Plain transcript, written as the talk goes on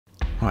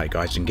Hi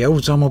guys and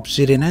girls, I'm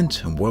Obsidian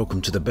Ant and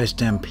welcome to the best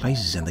damn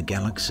places in the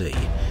galaxy.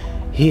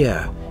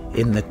 Here,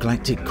 in the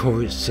galactic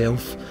core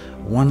itself,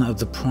 one of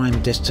the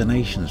prime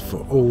destinations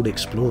for all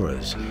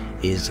explorers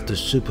is the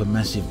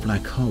supermassive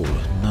black hole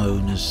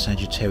known as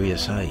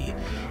Sagittarius A.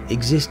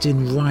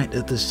 Existing right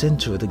at the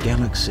centre of the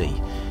galaxy,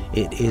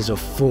 it is a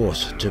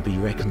force to be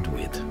reckoned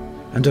with,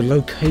 and a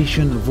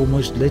location of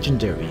almost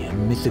legendary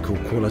and mythical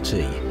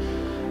quality.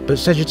 But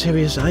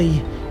Sagittarius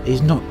A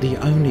is not the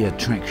only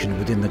attraction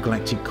within the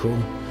galactic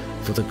core,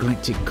 for the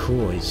galactic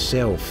core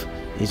itself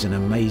is an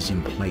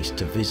amazing place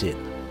to visit.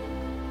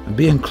 And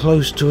being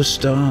close to a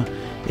star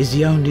is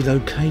the only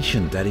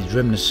location that is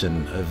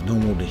reminiscent of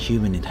normal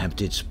human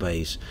inhabited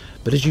space.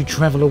 But as you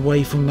travel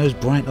away from those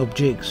bright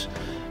objects,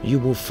 you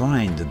will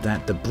find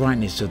that the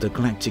brightness of the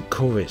galactic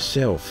core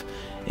itself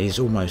is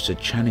almost a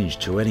challenge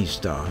to any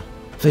star.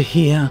 For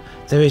here,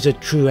 there is a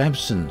true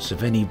absence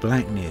of any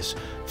blackness,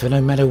 for no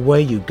matter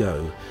where you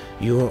go,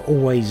 you are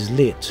always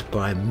lit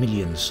by a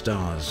million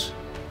stars.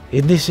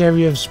 In this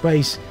area of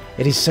space,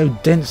 it is so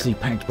densely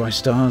packed by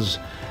stars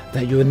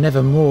that you are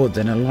never more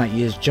than a light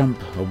year's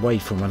jump away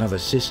from another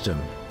system.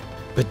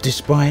 But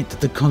despite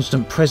the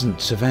constant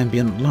presence of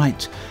ambient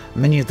light,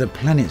 many of the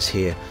planets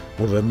here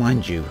will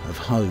remind you of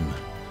home.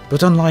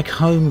 But unlike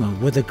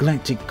home, where the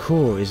galactic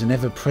core is an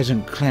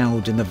ever-present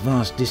cloud in the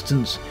vast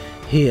distance,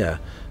 here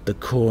the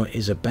core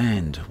is a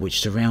band which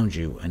surrounds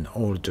you in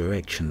all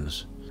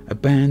directions. A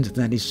band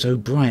that is so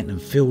bright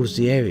and fills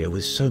the area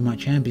with so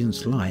much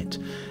ambient light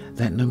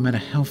that no matter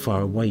how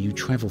far away you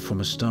travel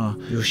from a star,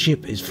 your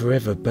ship is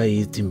forever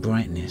bathed in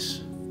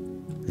brightness.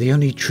 The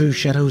only true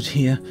shadows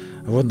here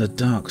are on the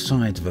dark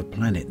side of a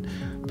planet,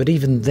 but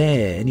even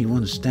there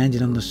anyone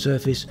standing on the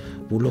surface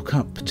will look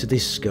up to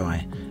this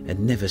sky and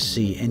never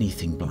see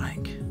anything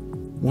black.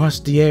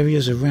 Whilst the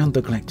areas around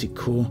the galactic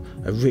core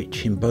are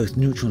rich in both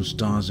neutron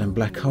stars and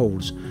black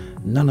holes,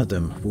 none of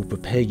them will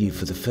prepare you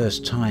for the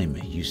first time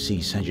you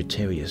see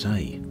Sagittarius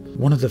A.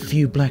 One of the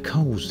few black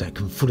holes that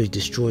can fully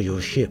destroy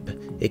your ship,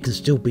 it can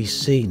still be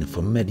seen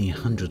from many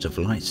hundreds of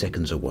light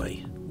seconds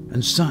away.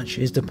 And such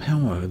is the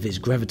power of its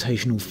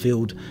gravitational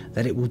field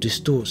that it will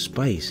distort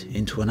space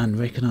into an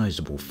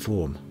unrecognisable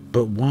form.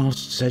 But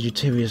whilst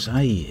Sagittarius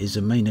A is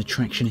the main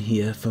attraction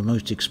here for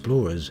most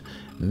explorers,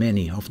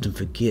 many often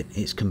forget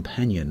its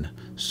companion,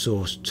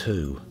 Source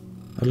 2.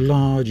 A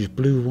large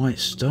blue-white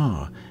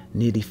star,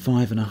 nearly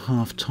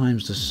 5.5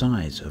 times the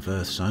size of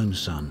Earth's own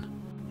sun.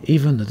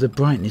 Even the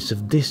brightness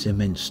of this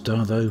immense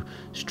star, though,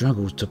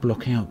 struggles to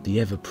block out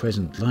the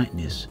ever-present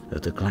lightness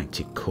of the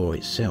galactic core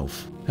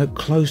itself. At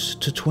close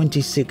to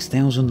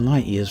 26,000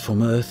 light-years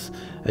from Earth,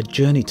 a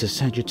journey to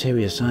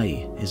Sagittarius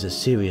A is a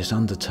serious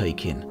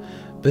undertaking.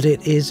 But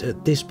it is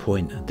at this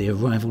point, the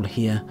arrival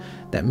here,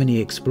 that many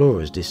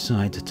explorers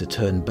decide to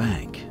turn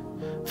back.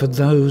 For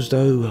those,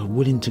 though,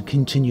 willing to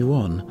continue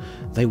on,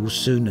 they will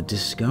soon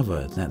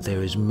discover that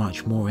there is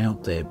much more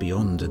out there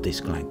beyond this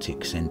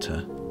galactic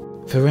centre.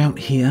 For out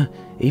here,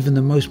 even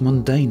the most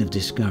mundane of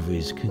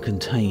discoveries can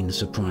contain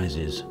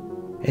surprises.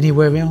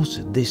 Anywhere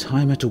else, this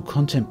high metal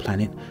content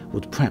planet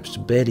would perhaps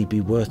barely be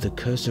worth a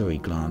cursory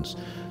glance,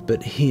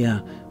 but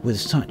here, with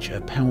such a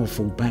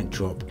powerful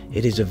backdrop,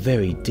 it is a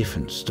very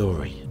different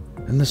story.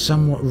 And the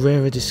somewhat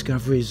rarer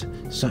discoveries,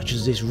 such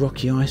as this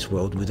rocky ice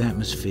world with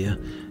atmosphere,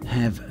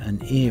 have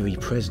an eerie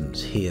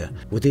presence here,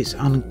 with its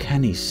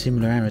uncanny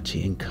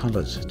similarity in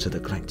colours to the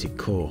galactic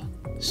core.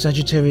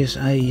 Sagittarius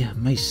A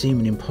may seem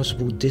an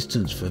impossible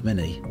distance for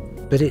many,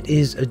 but it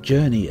is a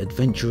journey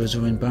adventurers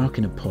are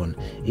embarking upon,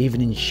 even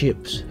in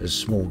ships as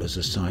small as a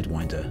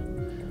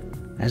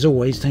Sidewinder. As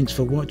always, thanks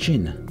for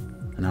watching,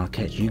 and I'll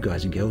catch you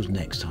guys and girls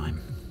next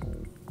time.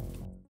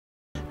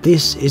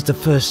 This is the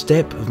first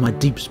step of my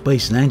deep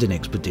space landing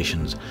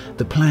expeditions.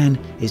 The plan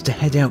is to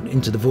head out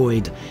into the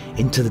void,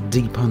 into the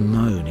deep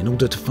unknown, in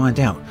order to find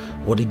out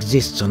what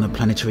exists on the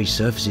planetary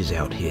surfaces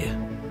out here.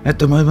 At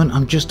the moment,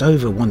 I'm just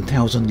over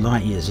 1,000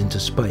 light years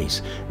into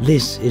space.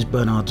 This is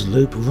Bernard's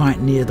Loop, right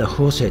near the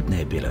Horsehead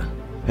Nebula.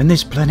 And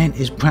this planet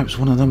is perhaps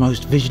one of the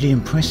most visually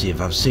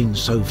impressive I've seen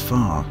so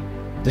far.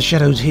 The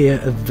shadows here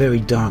are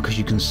very dark, as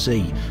you can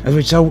see, a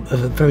result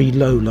of a very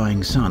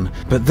low-lying sun,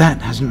 but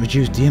that hasn't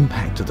reduced the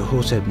impact of the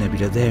Horsehead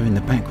Nebula there in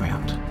the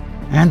background.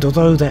 And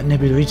although that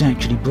nebula is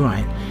actually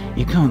bright,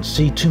 you can't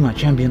see too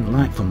much ambient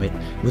light from it,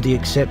 with the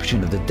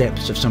exception of the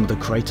depths of some of the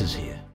craters here.